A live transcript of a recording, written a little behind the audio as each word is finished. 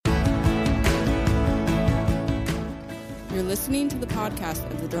You're listening to the podcast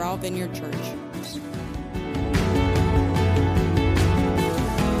of the Doral Vineyard Church.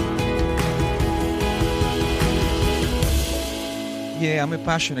 Yeah, I'm a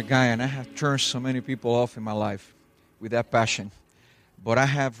passionate guy, and I have turned so many people off in my life with that passion. But I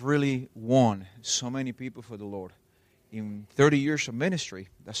have really won so many people for the Lord. In 30 years of ministry,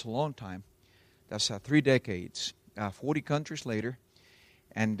 that's a long time. That's 3 decades, 40 countries later,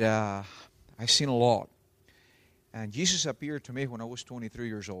 and I've seen a lot. And Jesus appeared to me when I was 23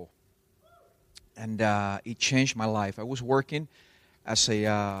 years old. And it changed my life. I was working as in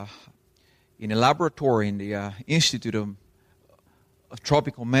a laboratory in the Institute of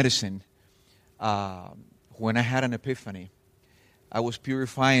Tropical Medicine when I had an epiphany. I was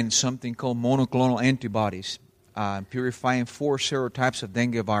purifying something called monoclonal antibodies, purifying 4 serotypes of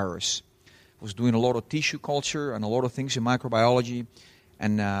dengue virus. I was doing a lot of tissue culture and a lot of things in microbiology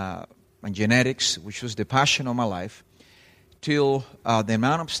and genetics, which was the passion of my life, till the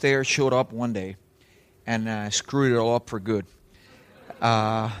man upstairs showed up one day and screwed it all up for good.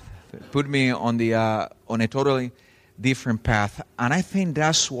 Put me on a totally different path. And I think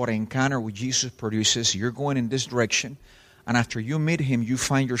that's what an encounter with Jesus produces. You're going in this direction, and after you meet Him, you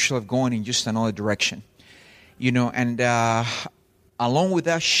find yourself going in just another direction. You know, and along with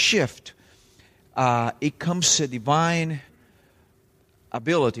that shift, it comes a divine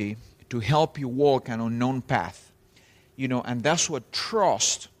ability to help you walk an unknown path. You know, and that's what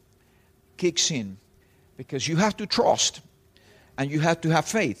trust kicks in. Because you have to trust, and you have to have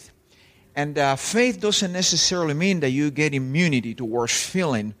faith. And faith doesn't necessarily mean that you get immunity towards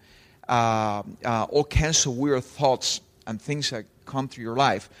feeling all kinds of weird thoughts and things that come through your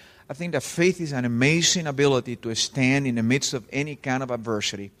life. I think that faith is an amazing ability to stand in the midst of any kind of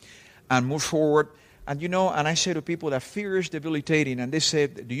adversity and move forward. And you know, and I say to people that fear is debilitating, and they say,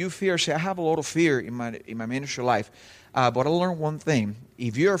 do you fear? I say, I have a lot of fear in my ministry life. But I learned one thing.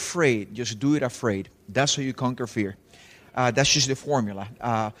 If you're afraid, just do it afraid. That's how you conquer fear. That's just the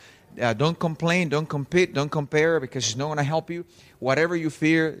formula. Don't complain, don't compete, don't compare, because it's not going to help you. Whatever you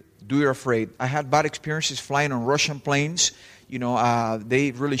fear, do it afraid. I had bad experiences flying on Russian planes. You know,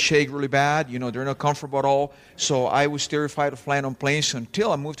 they really shake really bad. You know, they're not comfortable at all. So I was terrified of flying on planes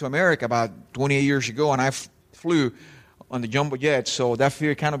until I moved to America about 28 years ago, and I flew on the jumbo jet. So that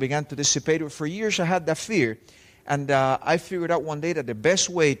fear kind of began to dissipate. But for years I had that fear. And I figured out one day that the best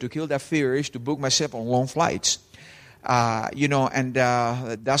way to kill that fear is to book myself on long flights. You know, and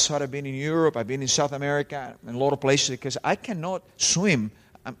that's how I've been in Europe. I've been in South America and a lot of places because I cannot swim,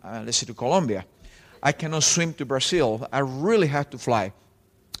 let's say, to Colombia. I cannot swim to Brazil. I really have to fly.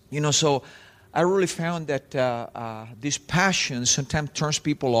 You know, so I really found that this passion sometimes turns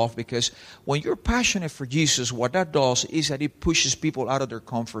people off, because when you're passionate for Jesus, what that does is that it pushes people out of their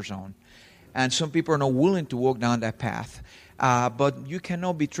comfort zone. And some people are not willing to walk down that path. But you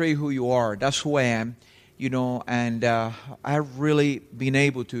cannot betray who you are. That's who I am. You know, and I've really been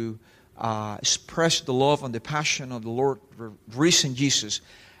able to express the love and the passion of the Lord, risen Jesus,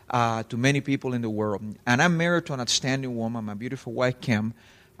 to many people in the world. And I'm married to an outstanding woman, my beautiful wife, Kim.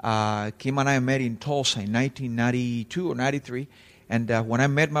 Kim and I met in Tulsa in 1992 or 93. And when I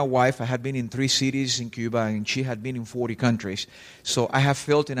met my wife, I had been in 3 cities in Cuba, and she had been in 40 countries. So I have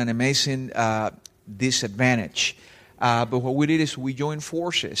felt in an amazing disadvantage. But what we did is we joined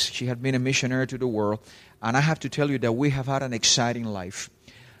forces. She had been a missionary to the world. And I have to tell you that we have had an exciting life.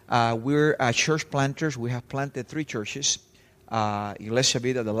 We're church planters. We have planted 3 churches. Iglesia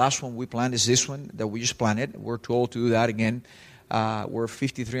Vida, the last one we planted is this one that we just planted. We're too old to do that again. We're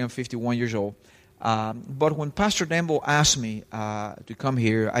 53 and 51 years old. But when Pastor Dembo asked me to come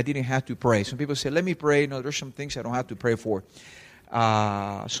here, I didn't have to pray. Some people say, let me pray. No, there's some things I don't have to pray for.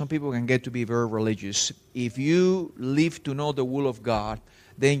 Some people can get to be very religious. If you live to know the will of God,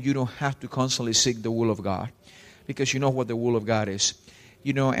 then you don't have to constantly seek the will of God, because you know what the will of God is.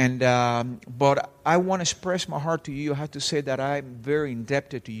 You know, and but I want to express my heart to you. I have to say that I'm very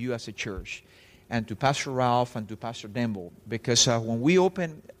indebted to you as a church, and to Pastor Ralph and to Pastor Dembo, because when we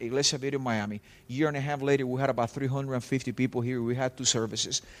opened Iglesia Vida in Miami, a year and a half later, we had about 350 people here. We had 2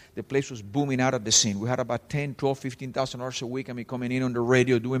 services. The place was booming out of the scene. We had about 10, 12, 15,000 hours a week. I mean, coming in on the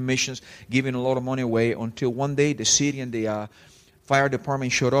radio, doing missions, giving a lot of money away, until one day the city and the fire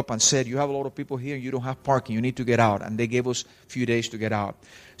department showed up and said, you have a lot of people here, you don't have parking, you need to get out. And they gave us a few days to get out.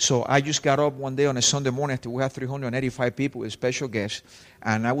 So I just got up one day on a Sunday morning after we had 385 people with special guests,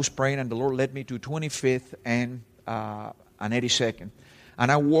 and I was praying, and the Lord led me to 25th and 82nd.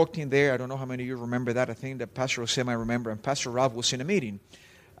 And I walked in there. I don't know how many of you remember that. I think that Pastor Jose might remember, and Pastor Ralph was in a meeting.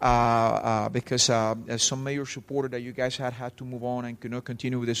 because some major supporter that you guys had to move on and could not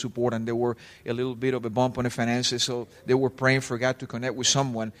continue with the support, and there were a little bit of a bump on the finances, so they were praying for God to connect with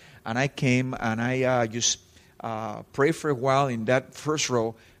someone. And I came and I just prayed for a while in that first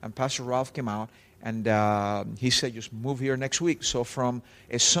row, and Pastor Ralph came out, and he said, just move here next week. So from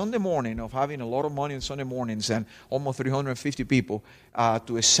a Sunday morning of having a lot of money on Sunday mornings and almost 350 people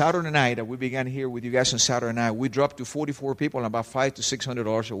to a Saturday night that we began here with you guys on Saturday night, we dropped to 44 people and about $500 to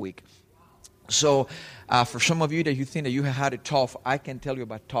 $600 a week. So for some of you that you think that you have had it tough, I can tell you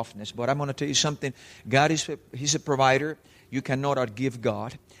about toughness. But I'm going to tell you something. He's a provider. You cannot outgive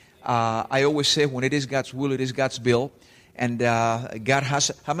God. I always say when it is God's will, it is God's bill. And God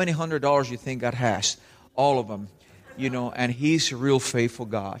has, how many $100 you think God has? All of them. And He's a real faithful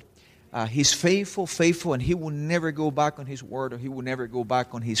God. He's faithful, and He will never go back on His word, or He will never go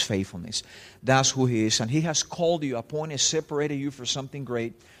back on His faithfulness. That's who He is. And He has called you, appointed, separated you for something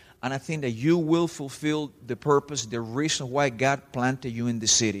great. And I think that you will fulfill the purpose, the reason why God planted you in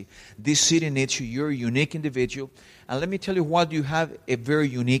this city. This city needs you. You're a unique individual. And let me tell you what you have a very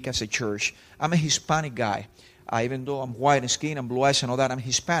unique as a church. I'm a Hispanic guy. Even though I'm white in skin and blue eyes and all that, I'm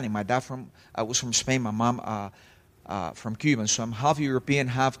Hispanic. My dad was from Spain. My mom from Cuba. So I'm half European,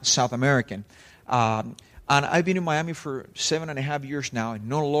 half South American. And I've been in Miami for 7.5 years now. I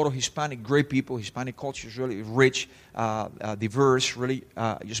know a lot of Hispanic, great people. Hispanic culture is really rich, diverse, really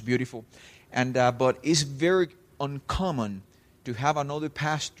just beautiful. And but it's very uncommon to have another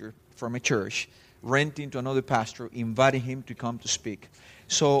pastor from a church renting to another pastor, inviting him to come to speak.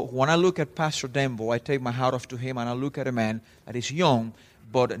 So when I look at Pastor Denbo, I take my hat off to him, and I look at a man that is young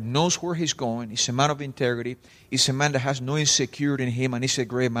but knows where he's going. He's a man of integrity. He's a man that has no insecurity in him, and he's a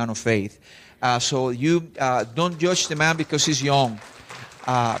great man of faith. So you don't judge the man because he's young,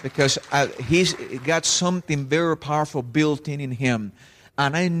 because he's got something very powerful built in him.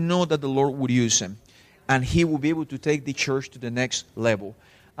 And I know that the Lord would use him, and he will be able to take the church to the next level.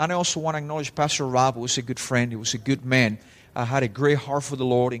 And I also want to acknowledge Pastor Rob, who was a good friend. He was a good man. Had a great heart for the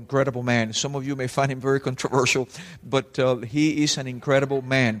Lord, incredible man. Some of you may find him very controversial, but he is an incredible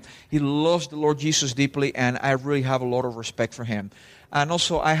man. He loves the Lord Jesus deeply, and I really have a lot of respect for him. And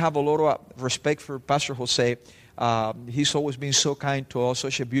also, I have a lot of respect for Pastor Jose. He's always been so kind to us,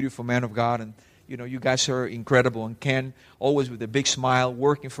 such a beautiful man of God. And, you guys are incredible. And Ken, always with a big smile,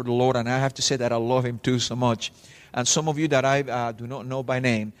 working for the Lord. And I have to say that I love him too so much. And some of you that I do not know by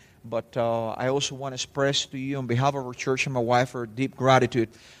name, but I also want to express to you on behalf of our church and my wife our deep gratitude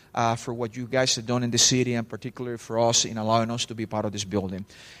for what you guys have done in the city, and particularly for us in allowing us to be part of this building.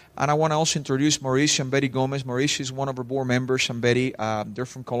 And I want to also introduce Mauricio and Betty Gomez. Mauricio is one of our board members, and Betty, they're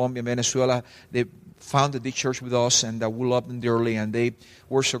from Colombia, Venezuela. They founded the church with us, and we love them dearly, and they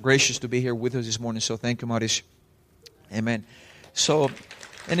were so gracious to be here with us this morning. So thank you, Mauricio. Amen. So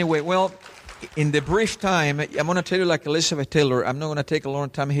anyway, well, in the brief time, I'm going to tell you like Elizabeth Taylor. I'm not going to take a long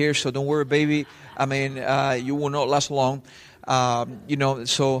time here, so don't worry, baby. I mean, you will not last long.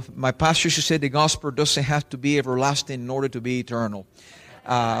 So my pastor used to say the gospel doesn't have to be everlasting in order to be eternal.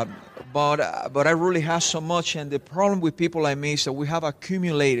 But I really have so much, and the problem with people like me is that we have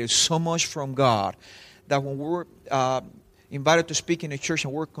accumulated so much from God that when we're invited to speak in a church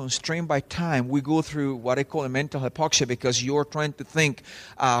and we're constrained by time, we go through what I call a mental hypoxia, because you're trying to think,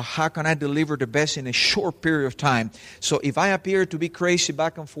 how can I deliver the best in a short period of time? So if I appear to be crazy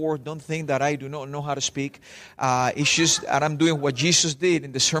back and forth, don't think that I do not know how to speak. It's just that I'm doing what Jesus did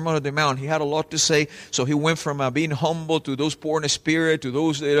in the Sermon on the Mount. He had a lot to say, so he went from being humble to those poor in spirit to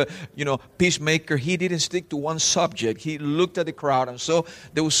those, peacemaker. He didn't stick to one subject. He looked at the crowd, and so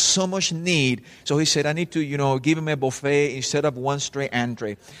there was so much need. So he said, I need to, give him a buffet instead of one straight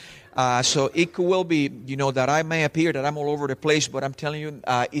entree. So it could well be, that I may appear that I'm all over the place, but I'm telling you,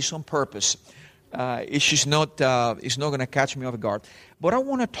 it's on purpose. It's just not, it's not going to catch me off guard. But I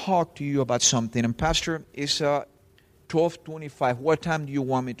want to talk to you about something. And Pastor, it's 12:25. What time do you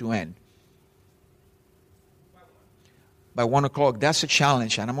want me to end? By 1 o'clock. That's a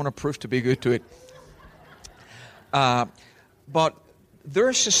challenge, and I'm going to prove to be good to it. But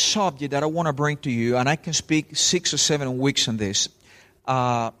there's a subject that I want to bring to you, and I can speak 6 or 7 weeks on this.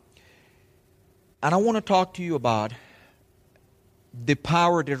 And I want to talk to you about the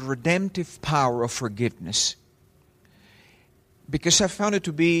power, the redemptive power of forgiveness. Because I found it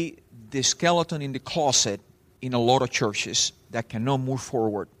to be the skeleton in the closet in a lot of churches that cannot move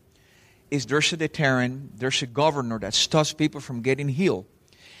forward. There's a deterrent, there's a governor that stops people from getting healed.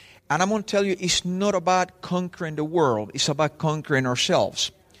 And I'm going to tell you, it's not about conquering the world. It's about conquering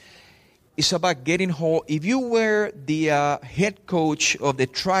ourselves. It's about getting whole. If you were the head coach of the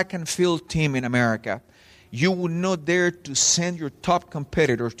track and field team in America, you would not dare to send your top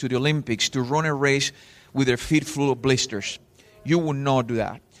competitors to the Olympics to run a race with their feet full of blisters. You would not do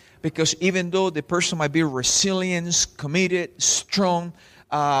that. Because even though the person might be resilient, committed, strong,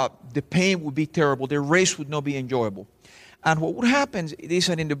 the pain would be terrible. The race would not be enjoyable. And what would happen is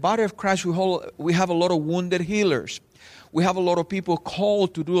that in the body of Christ, we have a lot of wounded healers. We have a lot of people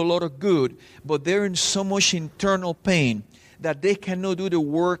called to do a lot of good, but they're in so much internal pain that they cannot do the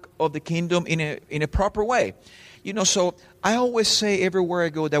work of the kingdom in a proper way. So I always say everywhere I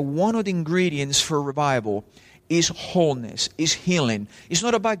go that one of the ingredients for revival is wholeness, is healing. It's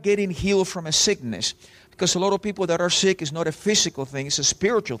not about getting healed from a sickness, because a lot of people that are sick is not a physical thing, it's a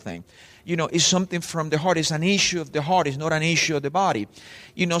spiritual thing. It's something from the heart. It's an issue of the heart. It's not an issue of the body.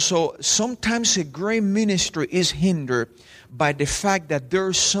 So sometimes a great ministry is hindered by the fact that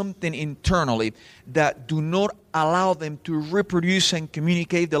there's something internally that do not allow them to reproduce and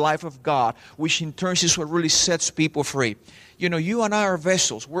communicate the life of God, which in turn is what really sets people free. You and I are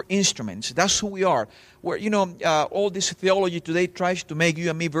vessels. We're instruments. That's who we are. All this theology today tries to make you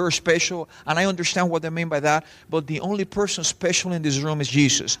and me very special, and I understand what they mean by that, but the only person special in this room is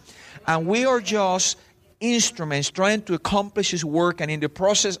Jesus. And we are just instruments trying to accomplish His work, and in the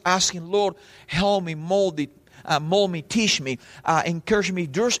process asking, Lord, help me, mold me, teach me, encourage me.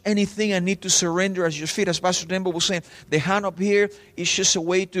 If there's anything I need to surrender at your feet, as Pastor Denver was saying, the hand up here is just a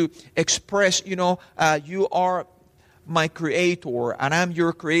way to express, you are my creator and I'm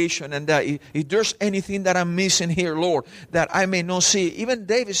your creation, and that if there's anything that I'm missing here, Lord, that I may not see. Even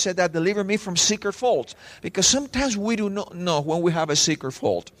David said that, deliver me from secret faults, because sometimes we do not know when we have a secret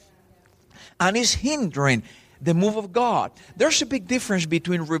fault, and it's hindering the move of God. There's a big difference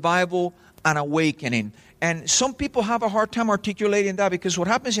between revival and awakening. And some people have a hard time articulating that, because what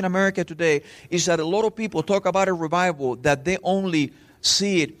happens in America today is that a lot of people talk about a revival that they only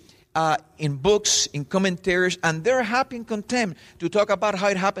see it in books, in commentaries, and they're happy and content to talk about how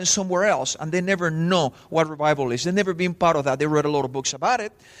it happens somewhere else, and they never know what revival is. They've never been part of that. They read a lot of books about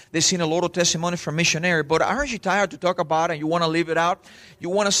it. They've seen a lot of testimony from missionaries, but aren't you tired to talk about it and you want to leave it out? You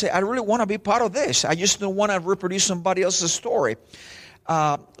want to say, I really want to be part of this. I just don't want to reproduce somebody else's story.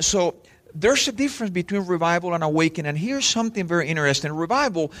 So there's a difference between revival and awakening. And here's something very interesting.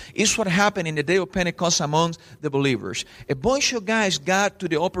 Revival is what happened in the day of Pentecost among the believers. A bunch of guys got to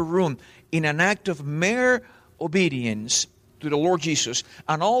the upper room in an act of mere obedience to the Lord Jesus.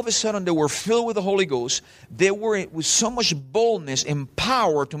 And all of a sudden they were filled with the Holy Ghost. They were with so much boldness and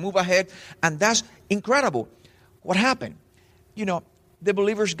power to move ahead. And that's incredible. What happened? The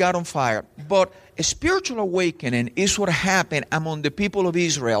believers got on fire. But a spiritual awakening is what happened among the people of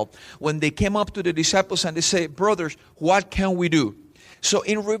Israel when they came up to the disciples and they said, brothers, what can we do? So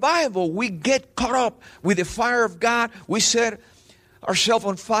in revival, we get caught up with the fire of God. We set ourselves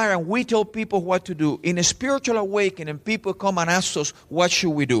on fire and we tell people what to do. In a spiritual awakening, people come and ask us, what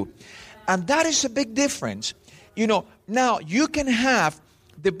should we do? And that is a big difference. Now you can have,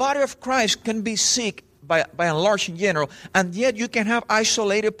 the body of Christ can be sick by and large in general, and yet you can have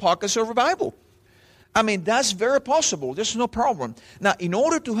isolated pockets of revival. I mean, that's very possible. There's no problem. Now, in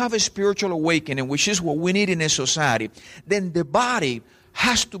order to have a spiritual awakening, which is what we need in a society, then the body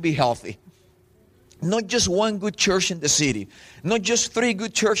has to be healthy. Not just one good church in the city. Not just 3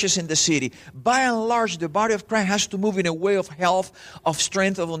 good churches in the city. By and large, the body of Christ has to move in a way of health, of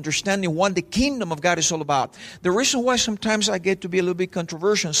strength, of understanding what the kingdom of God is all about. The reason why sometimes I get to be a little bit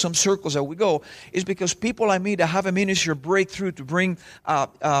controversial in some circles that we go is because people like me that have a ministry of breakthrough to bring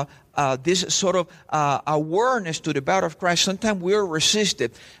this sort of awareness to the body of Christ, sometimes we are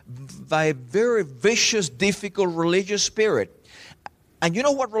resisted by a very vicious, difficult religious spirit. And you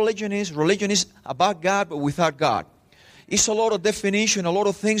know what religion is? Religion is about God, but without God. It's a lot of definition, a lot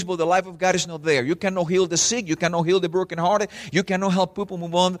of things, but the life of God is not there. You cannot heal the sick. You cannot heal the brokenhearted. You cannot help people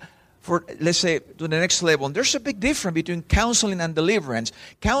move on for, let's say, to the next level. And there's a big difference between counseling and deliverance.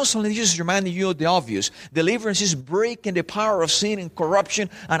 Counseling is just reminding you of the obvious. Deliverance is breaking the power of sin and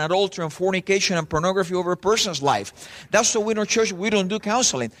corruption and adultery and fornication and pornography over a person's life. That's why we in our church, we don't do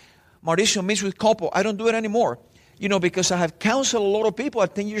counseling. Mauricio meets with couple. I don't do it anymore. Because I have counseled a lot of people,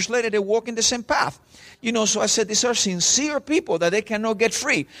 and 10 years later, they walk in the same path. So I said, these are sincere people that they cannot get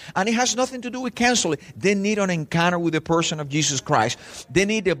free. And it has nothing to do with counseling. They need an encounter with the person of Jesus Christ. They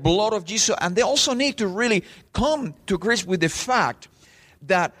need the blood of Jesus. And they also need to really come to grips with the fact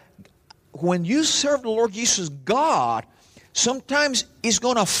that when you serve the Lord Jesus, God, sometimes is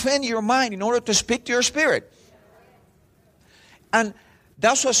going to offend your mind in order to speak to your spirit. And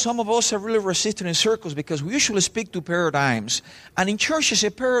that's why some of us are really resistant in circles, because we usually speak to paradigms. And in churches,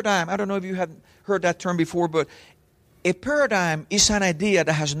 a paradigm, I don't know if you have heard that term before, but a paradigm is an idea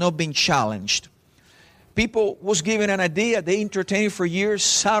that has not been challenged. People was given an idea. They entertained it for years,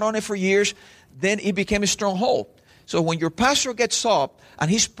 sat on it for years. Then it became a stronghold. So when your pastor gets up and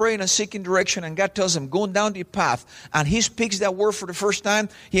he's praying and seeking direction and God tells him, going down the path, and he speaks that word for the first time,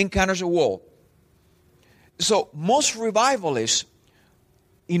 he encounters a wall. So most revivalists,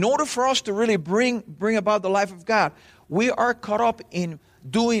 in order for us to really bring about the life of God, we are caught up in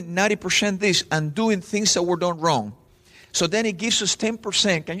doing 90% this and doing things that were done wrong. So then it gives us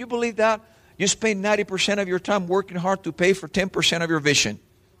 10%. Can you believe that? You spend 90% of your time working hard to pay for 10% of your vision.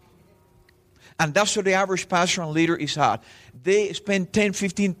 And that's what the average pastor and leader is at. They spend 10,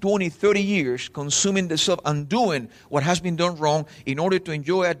 15, 20, 30 years consuming themselves and doing what has been done wrong in order to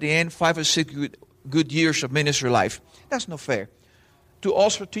enjoy at the end 5 or 6 good years of ministry life. That's not fair to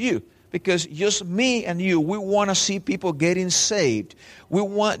us or to you. Because just me and you, we want to see people getting saved. We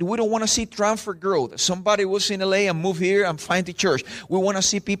don't want to see transfer growth. Somebody was in LA and moved here and find the church. We want to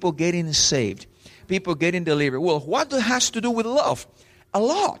see people getting saved. People getting delivered. Well, what has to do with love? A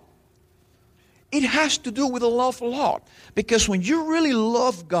lot. It has to do with love a lot. Because when you really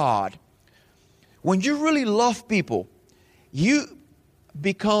love God, when you really love people, you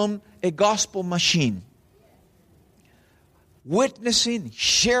become a gospel machine. Witnessing,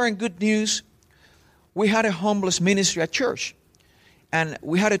 sharing good news. We had a homeless ministry at church. And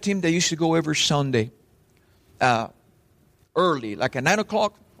we had a team that used to go every Sunday early, like at 9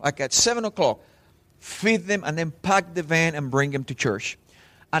 o'clock, like at 7 o'clock. Feed them and then pack the van and bring them to church.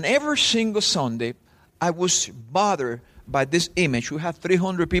 And every single Sunday, I was bothered by this image. We had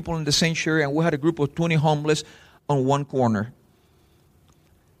 300 people in the sanctuary and we had a group of 20 homeless on one corner.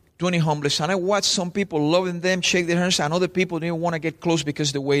 20 homeless, and I watched some people loving them, shake their hands, and other people didn't want to get close because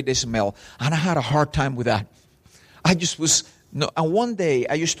of the way they smell. And I had a hard time with that. And one day,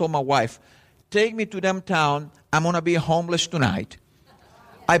 I just told my wife, take me to downtown, I'm going to be homeless tonight.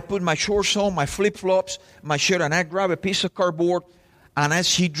 I put my shorts on, my flip-flops, my shirt, and I grabbed a piece of cardboard, and as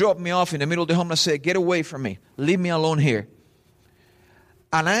she dropped me off in the middle of the homeless, I said, get away from me. Leave me alone here.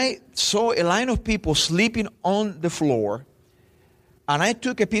 And I saw a line of people sleeping on the floor. And I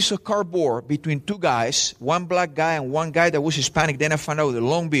took a piece of cardboard between two guys, one black guy and one guy that was Hispanic. Then I found out with a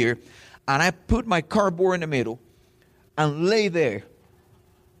long beard. And I put my cardboard in the middle and lay there.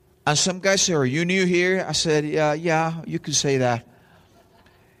 And some guy said, are you new here? I said, yeah, you could say that.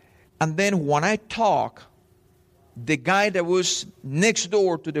 And then when I talk, the guy that was next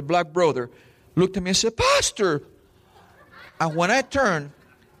door to the black brother looked at me and said, Pastor. And when I turned,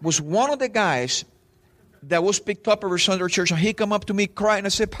 was one of the guys that was picked up every Sunday at church, and he come up to me crying. I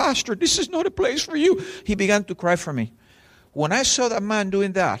said, Pastor, this is not a place for you. He began to cry for me. When I saw that man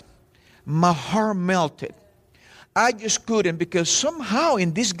doing that, my heart melted. I just couldn't, because somehow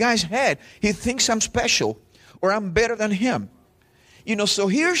in this guy's head, he thinks I'm special or I'm better than him. You know, so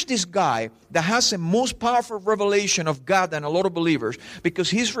here's this guy that has the most powerful revelation of God than a lot of believers, because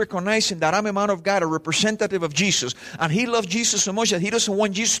he's recognizing that I'm a man of God, a representative of Jesus, and he loves Jesus so much that he doesn't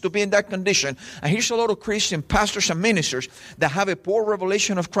want Jesus to be in that condition. And here's a lot of Christian pastors and ministers that have a poor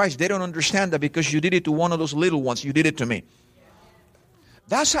revelation of Christ. They don't understand that because you did it to one of those little ones. You did it to me.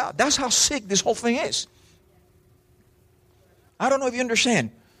 That's how sick this whole thing is. I don't know if you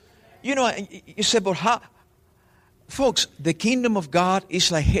understand. You know, you said, but how? Folks, the kingdom of God is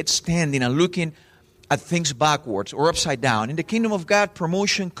like head standing and looking at things backwards or upside down. In the kingdom of God,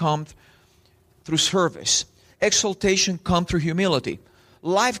 promotion comes through service. Exaltation comes through humility.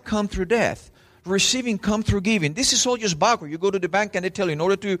 Life comes through death. Receiving comes through giving. This is all just backward. You go to the bank and they tell you, in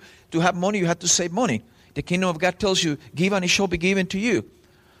order to have money, you have to save money. The kingdom of God tells you, give and it shall be given to you.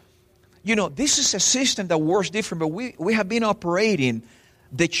 You know, this is a system that works different, but we have been operating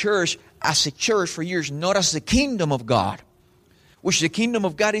the church as a church for years, not as the kingdom of God, which the kingdom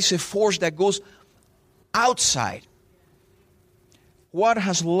of God is a force that goes outside. What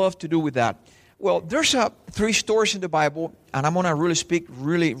has love to do with that? Well, there's 3 stories in the Bible, and I'm going to really speak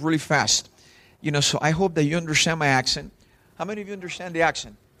really, really fast. You know, so I hope that you understand my accent. How many of you understand the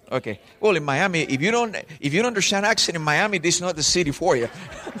accent? Okay. Well, in Miami, if you don't understand accent in Miami, this is not the city for you.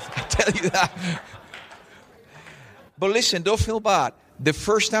 I tell you that. But listen, don't feel bad. The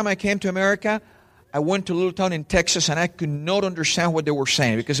first time I came to America, I went to a little town in Texas, and I could not understand what they were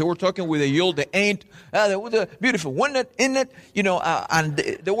saying, because they were talking with a yell, the ain't, they were beautiful, wasn't it, isn't it? You know, and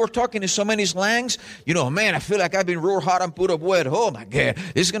they were talking in so many slangs. You know, man, I feel like I've been roared hot and put up wet. Oh my God,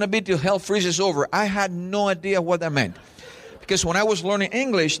 it's going to be till hell freezes over. I had no idea what that meant. Because when I was learning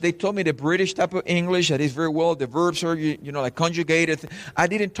English, they told me the British type of English that is very well, the verbs are, you know, like conjugated. I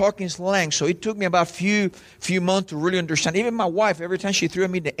didn't talk in slang, so it took me about few months to really understand. Even my wife, every time she threw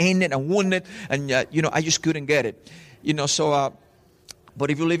at me the ain't it and wouldn't it, and, you know, I just couldn't get it. You know, so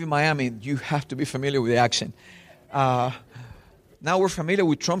But if you live in Miami, you have to be familiar with the accent. Now we're familiar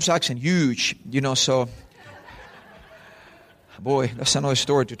with Trump's accent, huge, so... Boy, that's another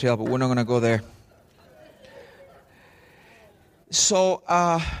story to tell, but we're not going to go there. So,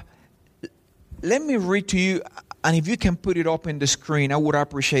 let me read to you, and if you can put it up in the screen, I would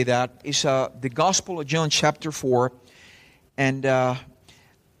appreciate that. It's the Gospel of John chapter 4, and I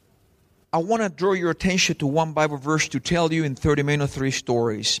want to draw your attention to one Bible verse to tell you in 30 minutes 3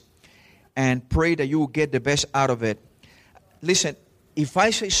 stories, and pray that you will get the best out of it. Listen, if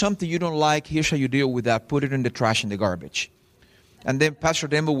I say something you don't like, here's how you deal with that. Put it in the trash, in the garbage. And then Pastor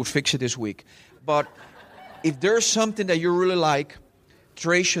Denver will fix it this week. But if there's something that you really like,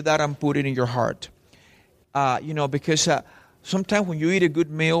 treasure that and put it in your heart. Because sometimes when you eat a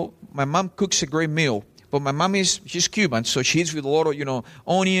good meal, my mom cooks a great meal. But my mom she's Cuban, so she eats with a lot of,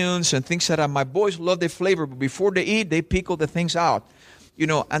 onions and things like that. My boys love the flavor, but before they eat, they pickle the things out.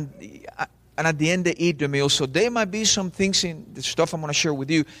 And at the end they eat the meal. So there might be some things in the stuff I'm going to share with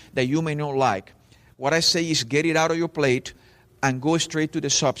you that you may not like. What I say is get it out of your plate and go straight to the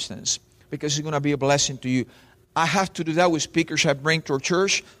substance, because it's going to be a blessing to you. I have to do that with speakers I bring to our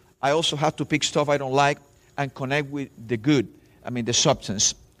church. I also have to pick stuff I don't like and connect with the good, the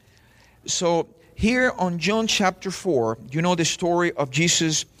substance. So here on John chapter 4, you know the story of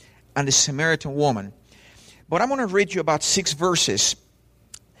Jesus and the Samaritan woman. But I'm going to read you about 6 verses.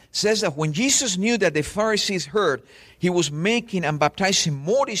 It says that when Jesus knew that the Pharisees heard he was making and baptizing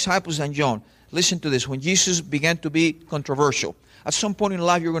more disciples than John. Listen to this. When Jesus began to be controversial. At some point in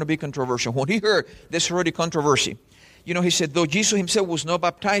life, you're going to be controversial. When he heard there's already controversy. He said, though Jesus himself was not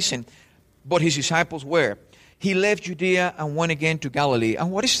baptizing, but his disciples were. He left Judea and went again to Galilee.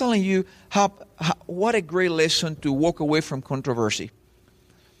 And what he's telling you, what a great lesson to walk away from controversy.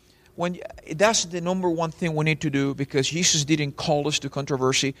 That's the number one thing we need to do, because Jesus didn't call us to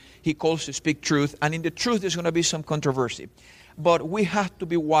controversy. He calls us to speak truth. And in the truth, there's going to be some controversy. But we have to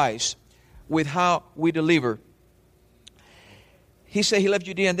be wise with how we deliver. He said he left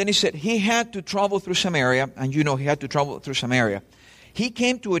Judea, and then he said he had to travel through Samaria, and he had to travel through Samaria. He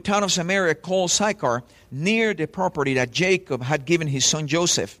came to a town of Samaria called Sychar, near the property that Jacob had given his son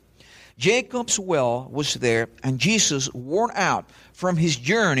Joseph. Jacob's well was there, and Jesus, worn out from his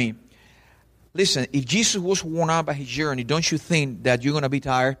journey. Listen, if Jesus was worn out by his journey, don't you think that you're going to be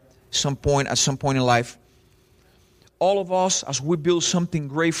tired at some point in life? All of us, as we build something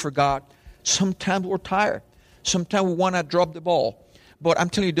great for God, sometimes we're tired. Sometimes we want to drop the ball. But I'm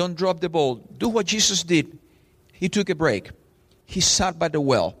telling you, don't drop the ball. Do what Jesus did. He took a break. He sat by the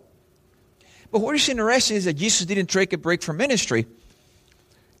well. But what is interesting is that Jesus didn't take a break from ministry.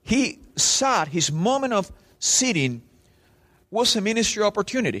 He sat. His moment of sitting was a ministry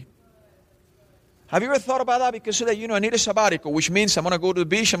opportunity. Have you ever thought about that? Because I need a sabbatical, which means I'm going to go to the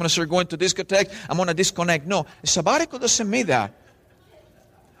beach, I'm going to start going to discotheque, I'm going to disconnect. No, a sabbatical doesn't mean that.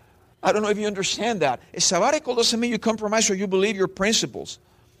 I don't know if you understand that. A sabbatical doesn't mean you compromise or you believe your principles.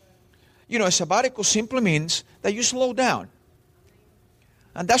 A sabbatical simply means that you slow down.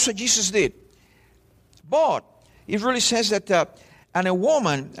 And that's what Jesus did. But it really says that, and a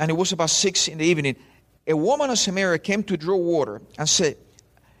woman, and it was about 6 p.m, a woman of Samaria came to draw water and said,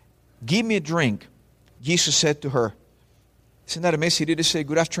 give me a drink. Jesus said to her, isn't that amazing? He didn't say,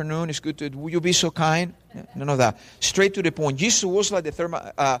 good afternoon, it's good to, will you be so kind? None of that. Straight to the point. Jesus was like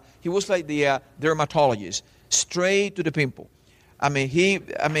the dermatologist. Straight to the pimple.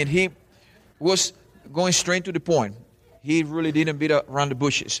 He was going straight to the point. He really didn't beat around the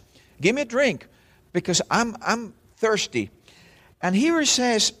bushes. Give me a drink, because I'm thirsty. And here it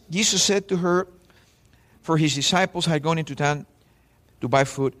says, Jesus said to her, for his disciples had gone into town to buy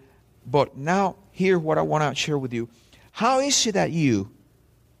food. But now, here what I want to share with you. How is it that you,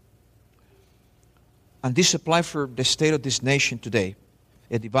 and this applies for the state of this nation today,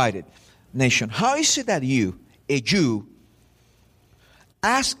 a divided nation. How is it that you, a Jew,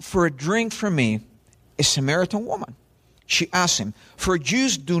 ask for a drink from me, a Samaritan woman? She asked him, for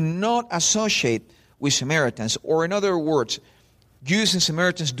Jews do not associate with Samaritans. Or in other words, Jews and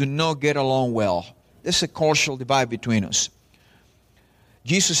Samaritans do not get along well. There's a cultural divide between us.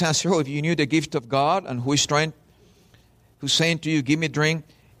 Jesus answered, if you knew the gift of God and who's saying to you, give me a drink,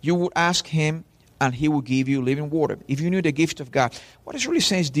 you would ask him and he will give you living water. If you knew the gift of God. What it's really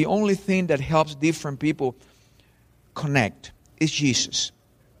saying is the only thing that helps different people connect is Jesus.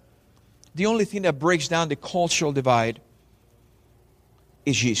 The only thing that breaks down the cultural divide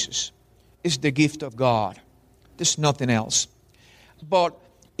is Jesus. It's the gift of God. There's nothing else. But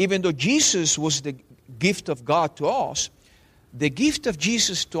even though Jesus was the gift of God to us, the gift of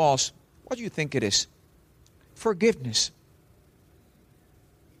Jesus to us, what do you think it is? Forgiveness.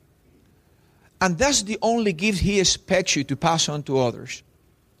 And that's the only gift He expects you to pass on to others.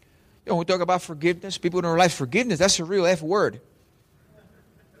 When we talk about forgiveness, people don't realize forgiveness, that's a real F word.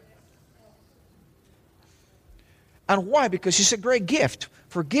 And why? Because it's a great gift.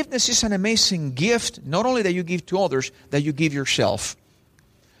 Forgiveness is an amazing gift, not only that you give to others, that you give yourself.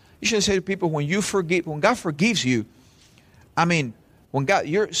 You should say to people, when God forgives you, when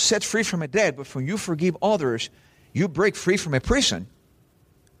you're set free from a debt, but when you forgive others, you break free from a prison.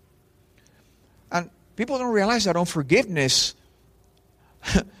 And people don't realize that unforgiveness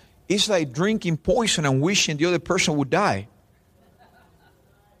is like drinking poison and wishing the other person would die.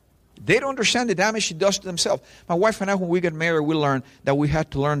 They don't understand the damage it does to themselves. My wife and I, when we got married, we learned that we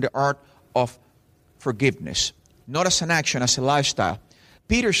had to learn the art of forgiveness. Not as an action, as a lifestyle.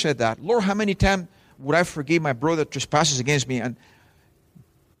 Peter said that. Lord, how many times would I forgive my brother that trespasses against me? And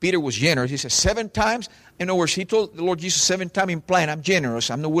Peter was generous. He said 7 times. In other words, he told the Lord Jesus 7 times, implying, I'm generous.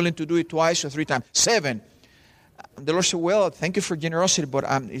 I'm not willing to do it twice or 3 times. 7. The Lord said, well, thank you for generosity, but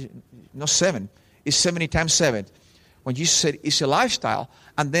not 7. It's 70 times 7. When Jesus said it's a lifestyle,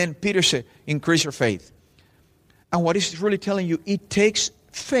 and then Peter said, increase your faith. And what he's really telling you, it takes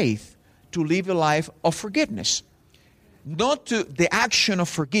faith to live a life of forgiveness. Not to the action of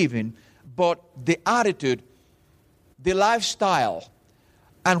forgiving, but the attitude, the lifestyle.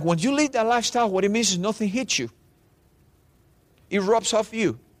 And when you live that lifestyle, what it means is nothing hits you. It rubs off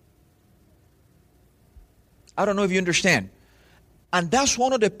you. I don't know if you understand. And that's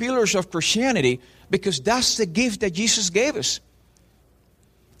one of the pillars of Christianity, because that's the gift that Jesus gave us.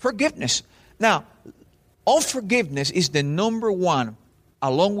 Forgiveness. Now, unforgiveness is the number one,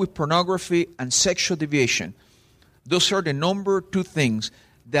 along with pornography and sexual deviation. Those are the number 2 things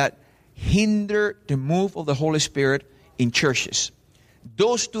that hinder the move of the Holy Spirit in churches.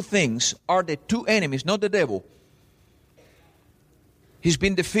 Those 2 things are the 2 enemies, not the devil. He's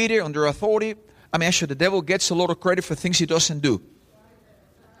been defeated under authority. Actually, the devil gets a lot of credit for things he doesn't do.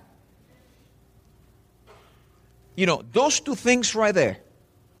 Those 2 things right there.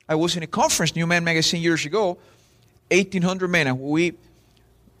 I was in a conference, New Man Magazine, years ago, 1,800 men, and we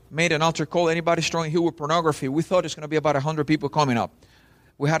made an altar call, anybody struggling here with pornography. We thought it's going to be about 100 people coming up.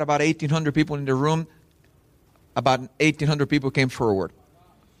 We had about 1,800 people in the room. About 1,800 people came forward.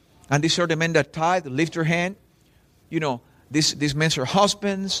 And these are the men that tithe, lift their hand. These men are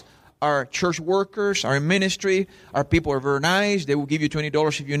husbands, are church workers, are in ministry. Our people are very nice. They will give you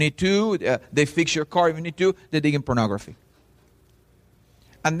 $20 if you need to. They fix your car if you need to. They dig in pornography.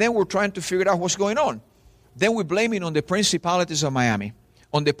 And then we're trying to figure out what's going on. Then we blame it on the principalities of Miami,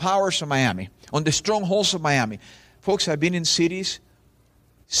 on the powers of Miami, on the strongholds of Miami. Folks, I've been in cities,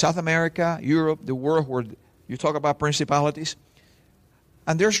 South America, Europe, the world, where you talk about principalities,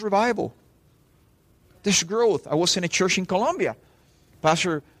 and there's revival. There's growth. I was in a church in Colombia.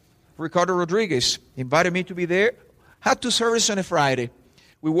 Pastor Ricardo Rodriguez invited me to be there. Had 2 services on a Friday.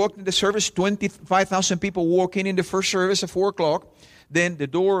 We walked in the service, 25,000 people walking in the first service at 4 o'clock. Then the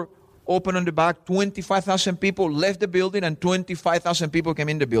door opened on the back. 25,000 people left the building, and 25,000 people came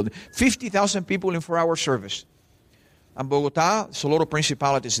in the building. 50,000 people in 4-hour service. And Bogota, there's a lot of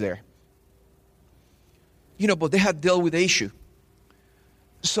principalities there. But they had dealt with the issue.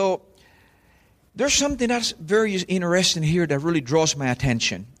 So there's something that's very interesting here that really draws my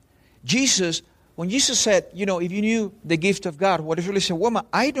attention. When Jesus said, if you knew the gift of God, what he really said, woman,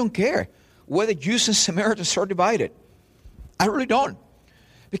 I don't care whether Jews and Samaritans are divided. I really don't.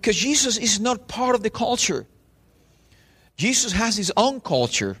 Because Jesus is not part of the culture. Jesus has his own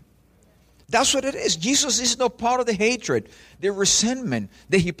culture. That's what it is. Jesus is not part of the hatred, the resentment,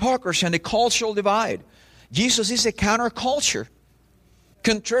 the hypocrisy, and the cultural divide. Jesus is a counterculture.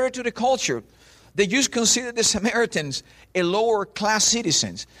 Contrary to the culture, the Jews considered the Samaritans a lower class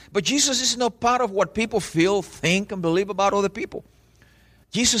citizens. But Jesus is not part of what people feel, think, and believe about other people.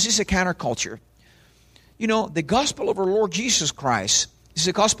 Jesus is a counterculture. The gospel of our Lord Jesus Christ is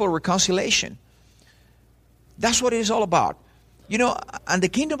the gospel of reconciliation. That's what it is all about. And the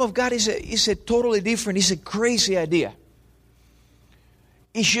kingdom of God is a totally different, it's a crazy idea.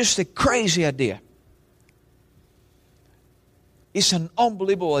 It's just a crazy idea. It's an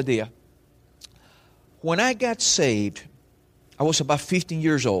unbelievable idea. When I got saved, I was about 15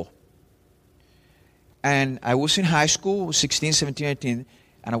 years old. And I was in high school, 16, 17, 18,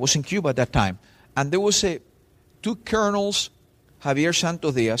 and I was in Cuba at that time. And there was 2 colonels, Javier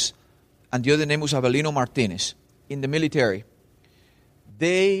Santos Diaz, and the other name was Avelino Martinez, in the military.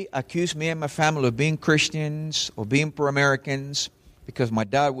 They accused me and my family of being Christians, of being pro-Americans, because my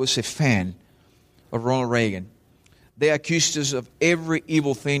dad was a fan of Ronald Reagan. They accused us of every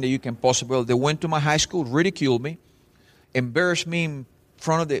evil thing that you can possibly. They went to my high school, ridiculed me, embarrassed me in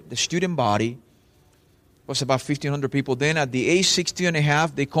front of the student body, was about 1,500 people. Then at the age 60 and a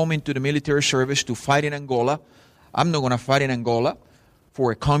half, they come into the military service to fight in Angola. I'm not going to fight in Angola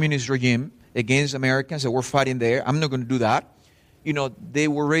for a communist regime against Americans that were fighting there. I'm not going to do that. You know, they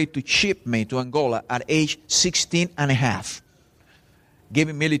were ready to ship me to Angola at age 16 and a half. Gave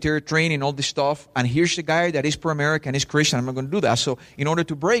me military training, all this stuff. And here's the guy that is pro-American, is Christian. I'm not going to do that. So in order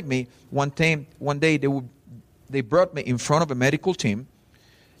to break me, one day they brought me in front of a medical team.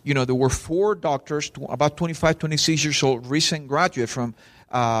 You know, there were 4 doctors, about 25, 26 years old, recent graduate from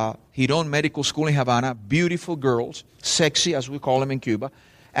Girón Medical School in Havana, beautiful girls, sexy as we call them in Cuba,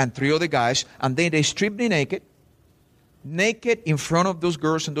 and 3 other guys. And then they stripped me naked in front of those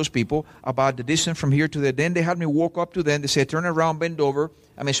girls and those people, about the distance from here to there. Then they had me walk up to them. They said, turn around, bend over.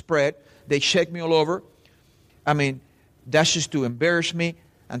 Spread. They checked me all over. That's just to embarrass me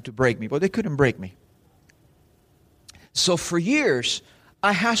and to break me. But they couldn't break me. So for years,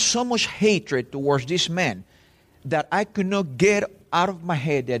 I had so much hatred towards this man that I could not get out of my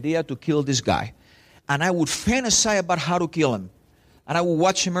head the idea to kill this guy. And I would fantasize about how to kill him. And I would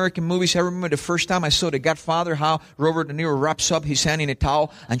watch American movies. I remember the first time I saw The Godfather, how Robert De Niro wraps up his hand in a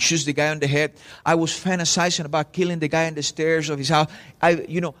towel and shoots the guy on the head. I was fantasizing about killing the guy on the stairs of his house.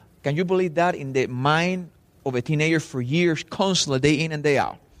 Can you believe that in the mind of a teenager for years, constantly, day in and day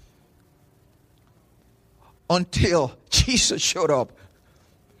out? Until Jesus showed up.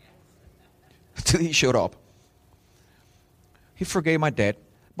 Until he showed up. He forgave my debt.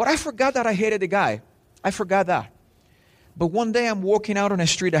 But I forgot that I hated the guy. I forgot that. But one day I'm walking out on a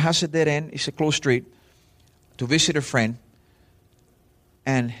street that has a dead end. It's a closed street. To visit a friend.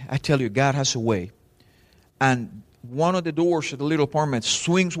 And I tell you, God has a way. And one of the doors of the little apartment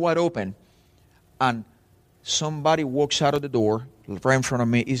swings wide open. And somebody walks out of the door. Right in front of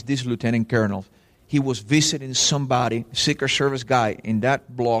me is this lieutenant colonel. He was visiting somebody, Secret Service guy, in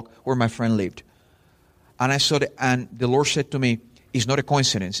that block where my friend lived. And I saw and the Lord said to me, it's not a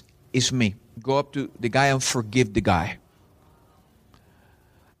coincidence. It's me. Go up to the guy and forgive the guy.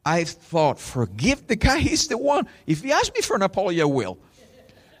 I thought, forgive the guy? He's the one. If he asks me for an apology, I will.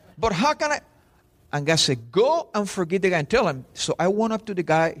 But how can I? And God said, go and forgive the guy and tell him. So I went up to the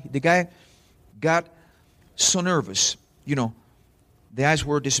guy. The guy got so nervous. You know, the eyes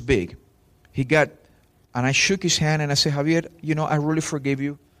were this big. And I shook his hand and I said, Javier, I really forgive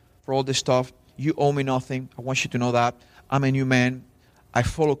you for all this stuff. You owe me nothing. I want you to know that. I'm a new man. I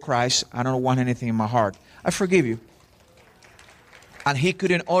follow Christ. I don't want anything in my heart. I forgive you. And he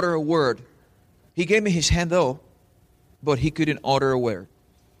couldn't utter a word. He gave me his hand though, but he couldn't utter a word.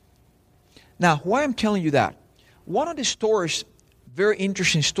 Now, why I'm telling you that? One of the stories, very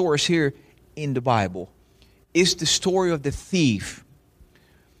interesting stories here in the Bible, is the story of the thief.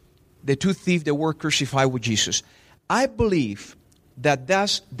 The 2 thieves that were crucified with Jesus. I believe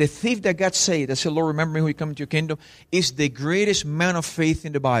that's the thief that got saved, that said, Lord, remember me when you come into your kingdom, is the greatest man of faith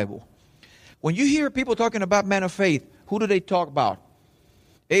in the Bible. When you hear people talking about man of faith, who do they talk about?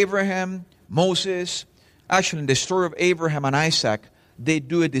 Abraham, Moses. Actually, in the story of Abraham and Isaac, they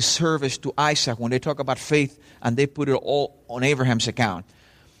do a disservice to Isaac when they talk about faith and they put it all on Abraham's account.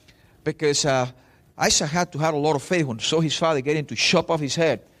 Because Isaac had to have a lot of faith when he saw his father getting to chop off his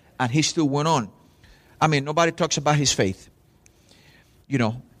head. And he still went on. Nobody talks about his faith.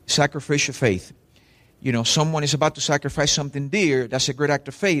 Sacrificial faith. Someone is about to sacrifice something dear. That's a great act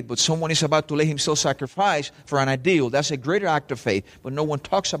of faith. But someone is about to let himself sacrifice for an ideal. That's a greater act of faith. But no one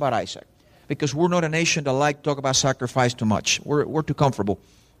talks about Isaac. Because we're not a nation that like to talk about sacrifice too much. We're too comfortable.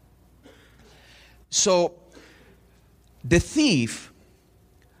 So, the thief,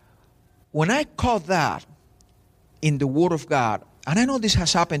 when I caught that in the Word of God, and I know this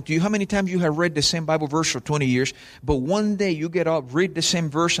has happened to you. How many times you have read the same Bible verse for 20 years, but one day you get up, read the same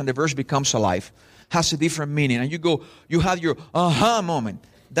verse, and the verse becomes alive, has a different meaning, and you have your aha moment.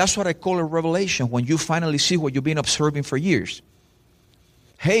 That's what I call a revelation, when you finally see what you've been observing for years.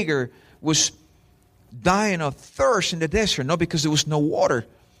 Hagar was dying of thirst in the desert, not because there was no water,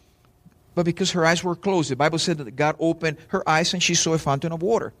 but because her eyes were closed. The Bible said that God opened her eyes and she saw a fountain of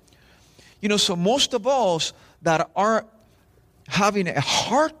water. So most of us that are having a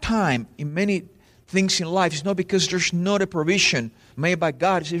hard time in many things in life, it's not because there's not a provision made by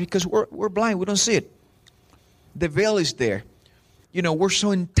God. It's because we're blind. We don't see it. The veil is there. We're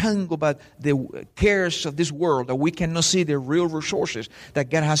so entangled by the cares of this world that we cannot see the real resources that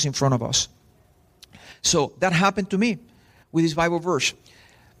God has in front of us. So that happened to me with this Bible verse.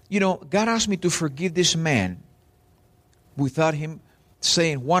 God asked me to forgive this man without him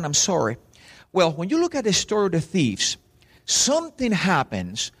saying, one, I'm sorry. Well, when you look at the story of the thieves, something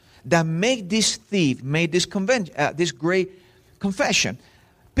happens that made this thief, made this great confession.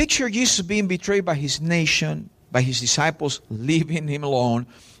 Picture Jesus being betrayed by his nation, by his disciples leaving him alone,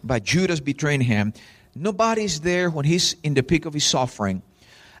 by Judas betraying him. Nobody's there when he's in the peak of his suffering.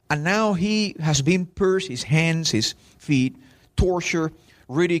 And now he has been pierced, his hands, his feet, tortured,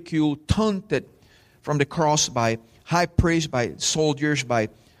 ridiculed, taunted from the cross by high priests, by soldiers, by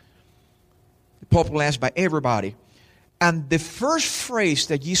the populace, by everybody. And the first phrase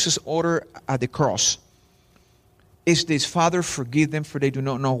that Jesus uttered at the cross is this: Father, forgive them, for they do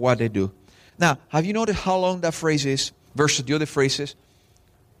not know what they do. Now, have you noticed how long that phrase is versus the other phrases?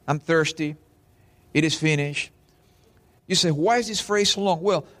 I'm thirsty. It is finished. You say, why is this phrase so long?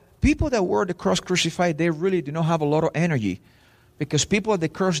 Well, people that were at the cross crucified, they really do not have a lot of energy. Because people at the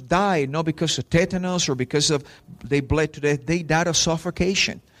cross died not because of tetanus or because of they bled to death. They died of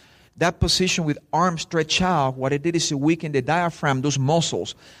suffocation. That position with arms stretched out, what it did is it weakened the diaphragm, those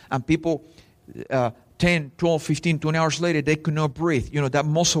muscles. And people, 10, 12, 15, 20 hours later, they could not breathe. You know, that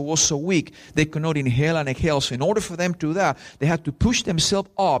muscle was so weak, they could not inhale and exhale. So in order for them to do that, they had to push themselves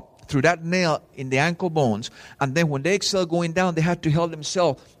up through that nail in the ankle bones. And then when they exhaled going down, they had to hold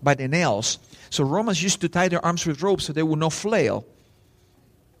themselves by the nails. So Romans used to tie their arms with ropes so they would not flail.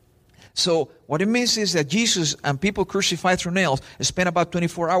 So what it means is that Jesus and people crucified through nails spent about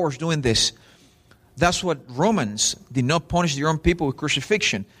 24 hours doing this. That's what Romans did not punish their own people with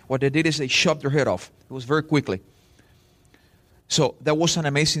crucifixion. What they did is they chopped their head off. It was very quickly. So that was an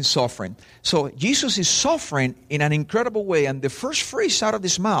amazing suffering. So Jesus is suffering in an incredible way. And the first phrase out of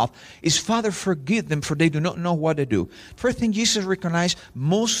his mouth is, Father, forgive them, for they do not know what they do. First thing Jesus recognized,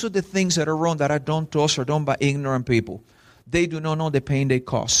 most of the things that are wrong that are done to us are done by ignorant people. They do not know the pain they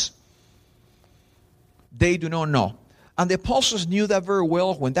cause. They do not know. And the apostles knew that very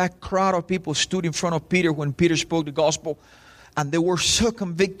well when that crowd of people stood in front of Peter when Peter spoke the gospel. And they were so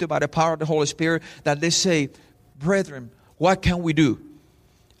convicted by the power of the Holy Spirit that they say, brethren, what can we do?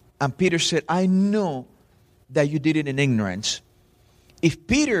 And Peter said, I know that you did it in ignorance. If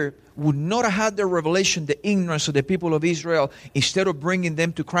Peter would not have had the revelation, the ignorance of the people of Israel, instead of bringing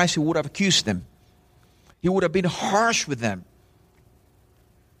them to Christ, he would have accused them. He would have been harsh with them.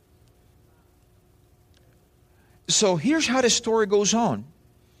 So here's how the story goes on.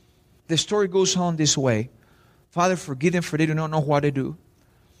 The story goes on this way. Father, forgive them, for they do not know what they do.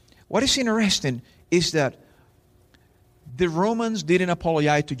 What is interesting is that the Romans didn't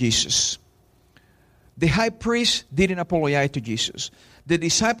apologize to Jesus. The high priest didn't apologize to Jesus. The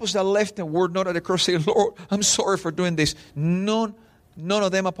disciples that left and were not at the cross saying, Lord, I'm sorry for doing this. None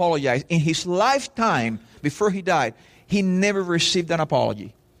of them apologized. In his lifetime, before he died, he never received an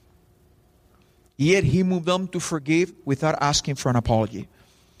apology. Yet he moved on to forgive without asking for an apology.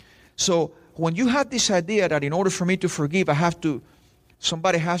 So when you have this idea that in order for me to forgive,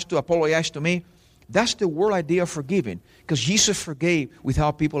 somebody has to apologize to me, that's the world idea of forgiving. Because Jesus forgave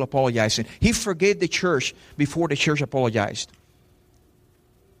without people apologizing. He forgave the church before the church apologized.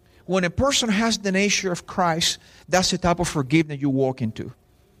 When a person has the nature of Christ, that's the type of forgiveness you walk into.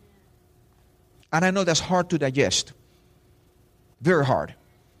 And I know that's hard to digest. Very hard.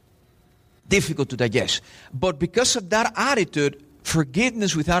 Difficult to digest. But because of that attitude,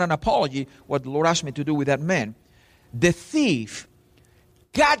 forgiveness without an apology, what the Lord asked me to do with that man, the thief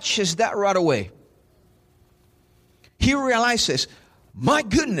catches that right away. He realizes, my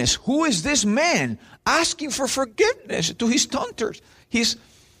goodness, who is this man asking for forgiveness to his taunters, his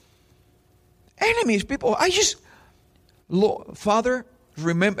enemies, people? Lord, Father,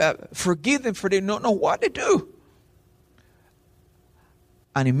 forgive them, for they don't know what they do.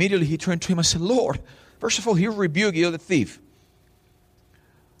 And immediately he turned to him and said, Lord, first of all, he rebuked the other thief.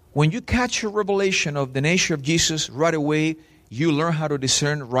 When you catch a revelation of the nature of Jesus, right away, you learn how to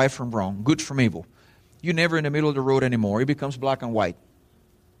discern right from wrong, good from evil. You're never in the middle of the road anymore. It becomes black and white.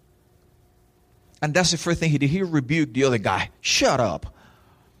 And that's the first thing he did. He rebuked the other guy. Shut up.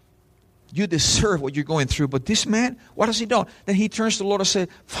 You deserve what you're going through. But this man, what has he done? Then he turns to the Lord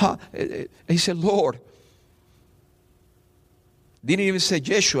and said, Lord. Didn't even say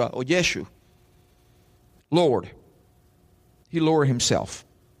Yeshua or Yeshu. Lord. He lowered himself.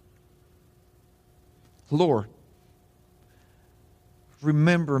 Lord,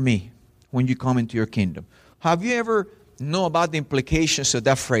 remember me when you come into your kingdom. Have you ever known about the implications of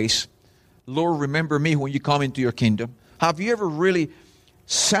that phrase? Lord, remember me when you come into your kingdom. Have you ever really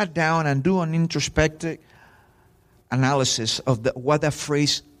sat down and do an introspective analysis of what that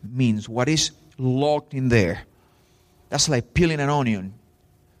phrase means? What is locked in there? That's like peeling an onion.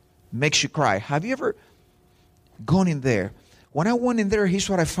 Makes you cry. Have you ever gone in there? When I went in there, here's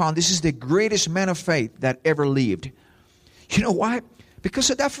what I found. This is the greatest man of faith that ever lived. You know why? Because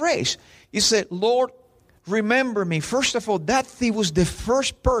of that phrase. He said, Lord, remember me. First of all, that thief was the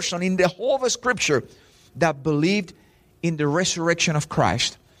first person in the whole of Scripture that believed in the resurrection of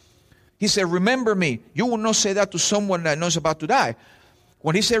Christ. He said, remember me. You will not say that to someone that knows about to die.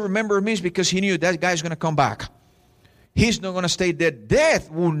 When he said remember me, it's because he knew that guy is going to come back. He's not going to stay dead.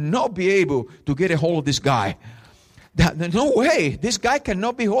 Death will not be able to get a hold of this guy. No way. This guy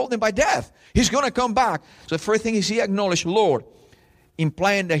cannot be holden by death. He's going to come back. So the first thing is he acknowledged, Lord,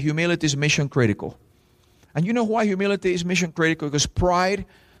 implying that humility is mission critical. And you know why humility is mission critical? Because pride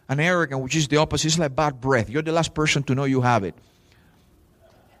and arrogance, which is the opposite, is like bad breath. You're the last person to know you have it.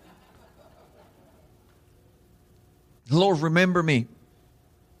 Lord, remember me.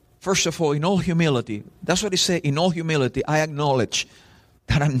 First of all, in all humility. That's what he said. In all humility, I acknowledge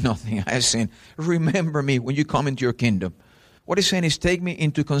that I'm nothing. I have sinned. Remember me when you come into your kingdom. What he's saying is take me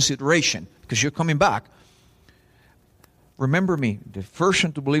into consideration because you're coming back. Remember me, the first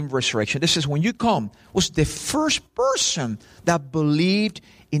one to believe in resurrection. This is when you come, was the first person that believed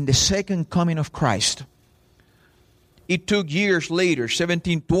in the second coming of Christ. It took years later,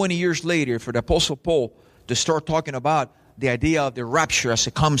 17, 20 years later, for the Apostle Paul to start talking about the idea of the rapture as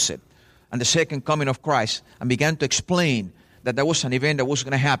a concept and the second coming of Christ, and began to explain that there was an event that was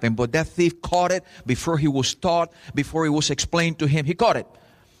going to happen. But that thief caught it before he was taught, before it was explained to him. He caught it.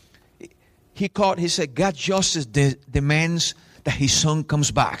 He said, God's justice demands that his son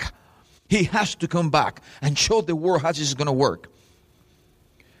comes back. He has to come back and show the world how this is going to work.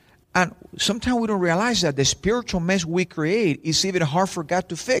 And sometimes we don't realize that the spiritual mess we create is even hard for God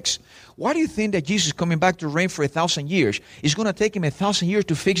to fix. Why do you think that Jesus is coming back to reign for 1,000 years? It's going to take him 1,000 years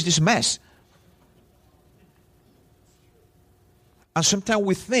to fix this mess. And sometimes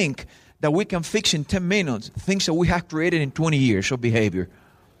we think that we can fix in 10 minutes things that we have created in 20 years of behavior.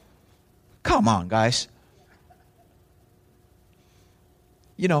 Come on, guys.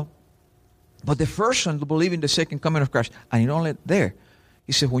 You know, but the first one to believe in the second coming of Christ, and not only there,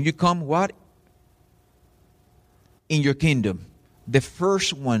 he said, when you come, what? In your kingdom. The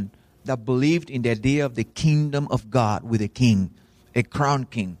first one that believed in the idea of the kingdom of God with a king, a crowned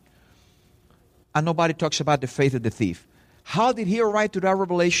king. And nobody talks about the faith of the thief. How did he arrive to that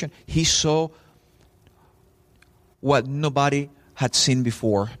revelation? He saw what nobody had seen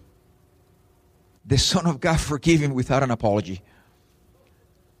before. The Son of God forgive him without an apology.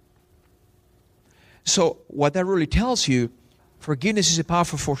 So what that really tells you, forgiveness is a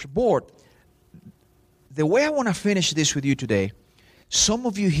powerful force aboard. The way I want to finish this with you today, some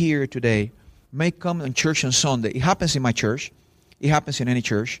of you here today may come in church on Sunday. It happens in my church. It happens in any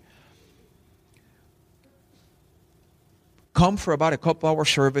church. Come for about a couple-hour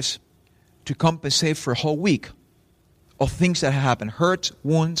service to compensate for a whole week of things that have happened. Hurts,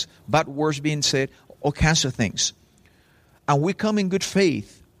 wounds, bad words being said, all kinds of things. And we come in good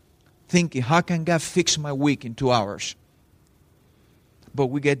faith, thinking, how can God fix my week in 2 hours? But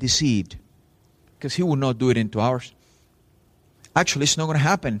we get deceived, because He will not do it in 2 hours. Actually, it's not going to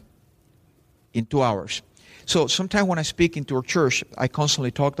happen in 2 hours. So sometimes when I speak into our church, I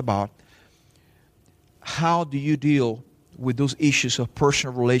constantly talk about how do you deal with those issues of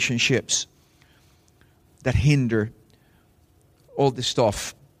personal relationships that hinder all this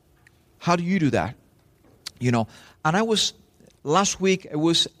stuff. How do you do that? You know, and last week I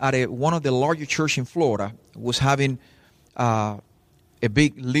was at one of the larger churches in Florida, was having a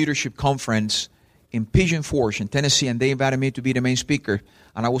big leadership conference in Pigeon Forge in Tennessee, and they invited me to be the main speaker.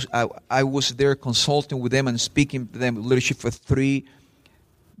 And I was there consulting with them and speaking to them leadership for 3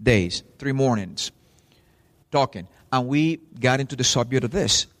 days, 3 mornings, talking. And we got into the subject of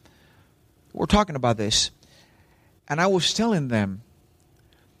this. We're talking about this. And I was telling them,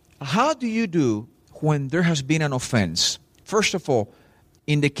 how do you do when there has been an offense? First of all,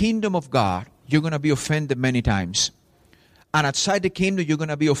 in the kingdom of God, you're going to be offended many times. And outside the kingdom, you're going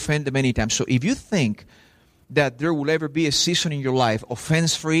to be offended many times. So if you think that there will ever be a season in your life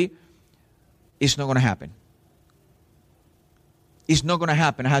offense-free, it's not going to happen. It's not going to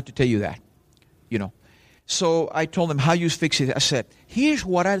happen. I have to tell you that. You know. So I told them, how you fix it? I said, here's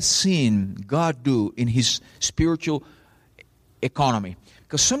what I've seen God do in His spiritual economy.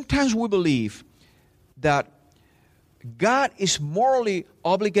 Because sometimes we believe that God is morally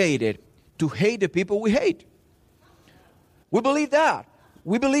obligated to hate the people we hate. We believe that.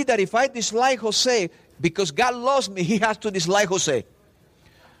 We believe that if I dislike Jose, because God loves me, He has to dislike Jose.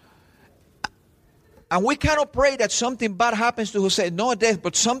 And we cannot pray that something bad happens to Jose. No death,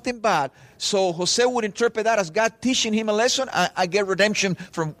 but something bad. So Jose would interpret that as God teaching him a lesson. I get redemption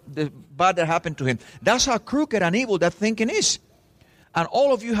from the bad that happened to him. That's how crooked and evil that thinking is. And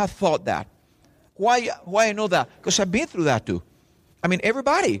all of you have thought that. Why I know that? Because I've been through that too. I mean,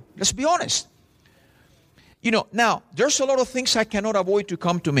 everybody. Let's be honest. Now, there's a lot of things I cannot avoid to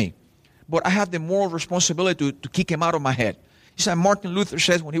come to me. But I have the moral responsibility to kick him out of my head. It's like Martin Luther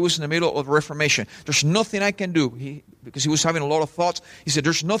says when he was in the middle of the Reformation. There's nothing I can do. Because he was having a lot of thoughts. He said,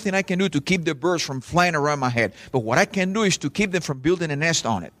 there's nothing I can do to keep the birds from flying around my head. But what I can do is to keep them from building a nest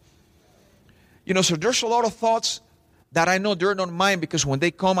on it. So there's a lot of thoughts that I know they're not mine because when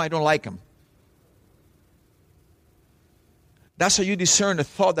they come, I don't like them. That's how you discern a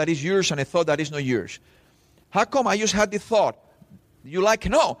thought that is yours and a thought that is not yours. How come I just had the thought? You like it?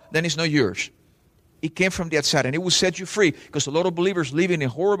 No, then it's not yours. It came from the outside and it will set you free because a lot of believers live in a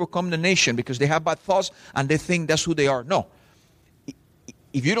horrible condemnation because they have bad thoughts and they think that's who they are. No.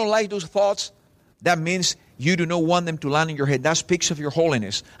 If you don't like those thoughts, that means you do not want them to land in your head. That speaks of your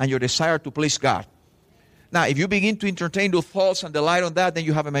holiness and your desire to please God. Now, if you begin to entertain those thoughts and delight on that, then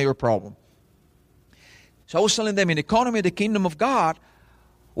you have a major problem. So I was telling them in the economy of the kingdom of God,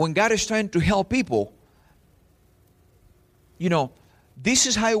 when God is trying to help people, this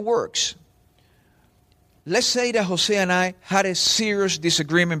is how it works. Let's say that Jose and I had a serious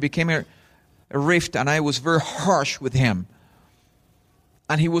disagreement, became a rift, and I was very harsh with him.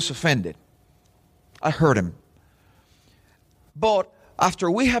 And he was offended. I hurt him. But after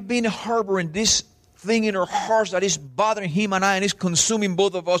we have been harboring this thing in our hearts that is bothering him and I and is consuming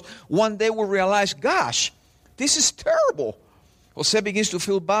both of us, one day we realize, gosh, this is terrible. Jose begins to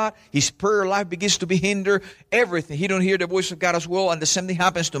feel bad. His prayer life begins to be hindered. Everything. He don't hear the voice of God as well. And the same thing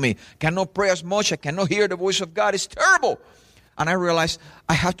happens to me. Cannot pray as much. I cannot hear the voice of God. It's terrible. And I realize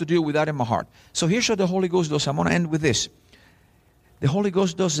I have to deal with that in my heart. So here's what the Holy Ghost does. I'm going to end with this. The Holy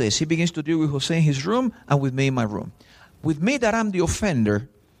Ghost does this. He begins to deal with Jose in his room and with me in my room. With me that I'm the offender,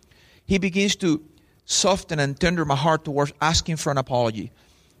 he begins to soften and tender my heart towards asking for an apology.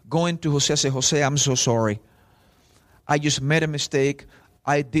 Going to Jose, say, Jose, I'm so sorry. I just made a mistake.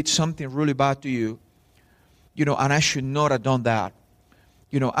 I did something really bad to you. And I should not have done that.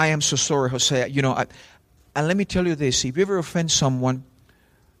 I am so sorry, Jose. And let me tell you this. If you ever offend someone,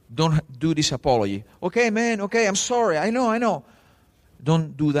 don't do this apology. Okay, man, okay, I'm sorry. I know.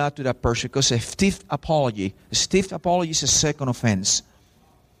 Don't do that to that person because a stiff apology is a second offense.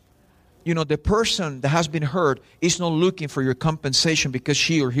 The person that has been hurt is not looking for your compensation because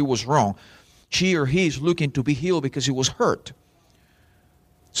she or he was wrong. She or he is looking to be healed because he was hurt.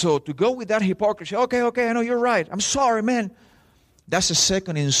 So to go with that hypocrisy, okay, I know you're right. I'm sorry, man. That's a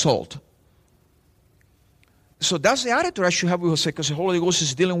second insult. So that's the attitude I should have with Jose because the Holy Ghost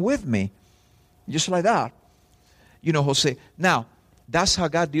is dealing with me. Just like that. Jose. Now, that's how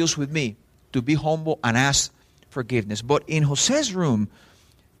God deals with me. To be humble and ask forgiveness. But in Jose's room,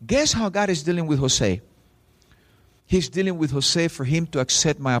 guess how God is dealing with Jose? He's dealing with Jose for him to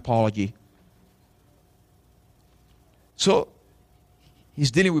accept my apology. So,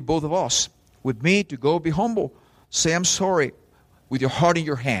 he's dealing with both of us. With me to go be humble. Say, I'm sorry. With your heart in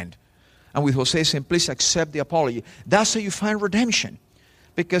your hand. And with Jose saying, please accept the apology. That's how you find redemption.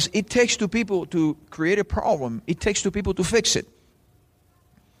 Because it takes two people to create a problem. It takes two people to fix it.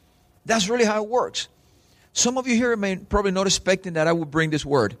 That's really how it works. Some of you here may probably not expecting that I would bring this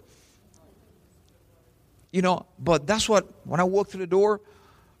word. But that's what, when I walked through the door,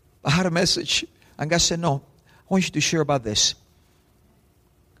 I had a message. And God said, no, I want you to share about this.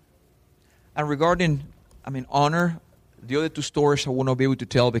 And regarding, honor, the other two stories I will not be able to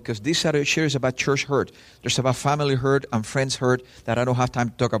tell because this other share is about church hurt. There's about family hurt and friends hurt that I don't have time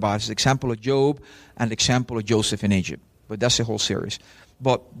to talk about. It's the example of Job and the example of Joseph in Egypt. But that's a whole series.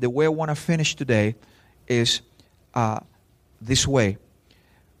 But the way I want to finish today is this way.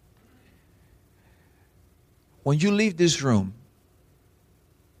 When you leave this room,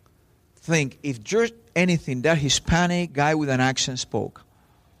 think if just anything that Hispanic guy with an accent spoke,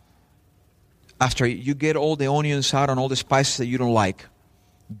 after you get all the onions out and all the spices that you don't like,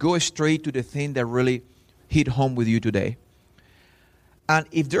 go straight to the thing that really hit home with you today. And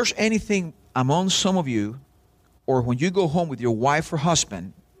if there's anything among some of you, or when you go home with your wife or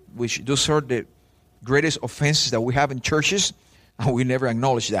husband, which those are the greatest offenses that we have in churches, and we never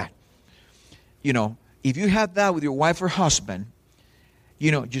acknowledge that. If you have that with your wife or husband,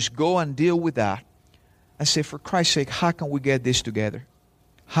 just go and deal with that and say, for Christ's sake, how can we get this together?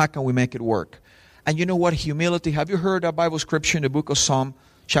 How can we make it work? And you know what? Humility. Have you heard that Bible scripture in the book of Psalm,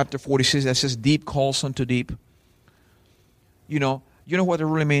 chapter 46, that says, deep calls unto deep? You know what it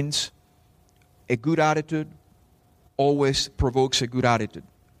really means? A good attitude always provokes a good attitude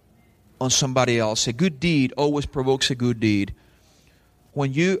on somebody else. A good deed always provokes a good deed.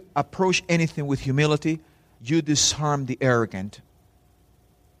 When you approach anything with humility, you disarm the arrogant.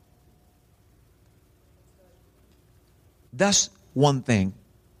 That's one thing.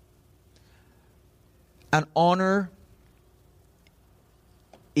 And honor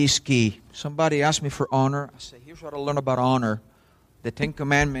is key. Somebody asked me for honor. I said, here's what I learned about honor. The 10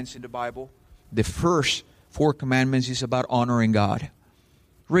 Commandments in the Bible, the first 4 commandments is about honoring God.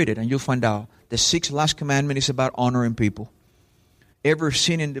 Read it and you'll find out. The 6th last commandment is about honoring people. Every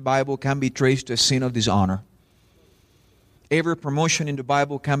sin in the Bible can be traced to a sin of dishonor. Every promotion in the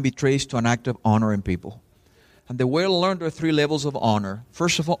Bible can be traced to an act of honoring people. And the way to learn there are 3 levels of honor.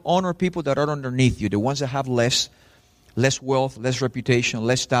 First of all, honor people that are underneath you, the ones that have less wealth, less reputation,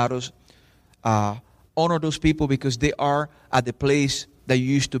 less status. Honor those people because they are at the place that you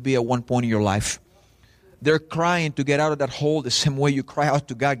used to be at one point in your life. They're crying to get out of that hole the same way you cry out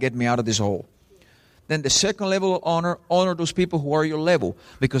to God, get me out of this hole. Then the second level of honor those people who are your level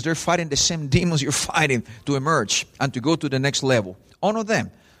because they're fighting the same demons you're fighting to emerge and to go to the next level. Honor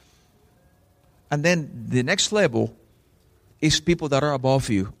them. And then the next level is people that are above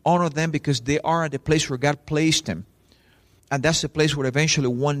you. Honor them because they are at the place where God placed them. And that's the place where eventually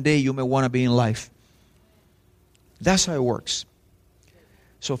one day you may want to be in life. That's how it works.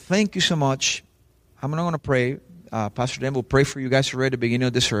 So thank you so much. I'm not going to pray. Pastor Dan will pray for you guys right at the beginning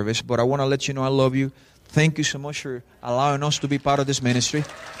of the service. But I want to let you know I love you. Thank you so much for allowing us to be part of this ministry.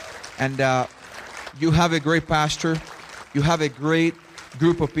 And you have a great pastor. You have a great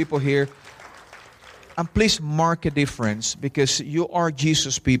group of people here. And please mark a difference because you are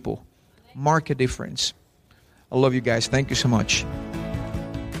Jesus people. Mark a difference. I love you guys. Thank you so much.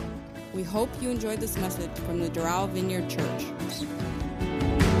 We hope you enjoyed this message from the Doral Vineyard Church.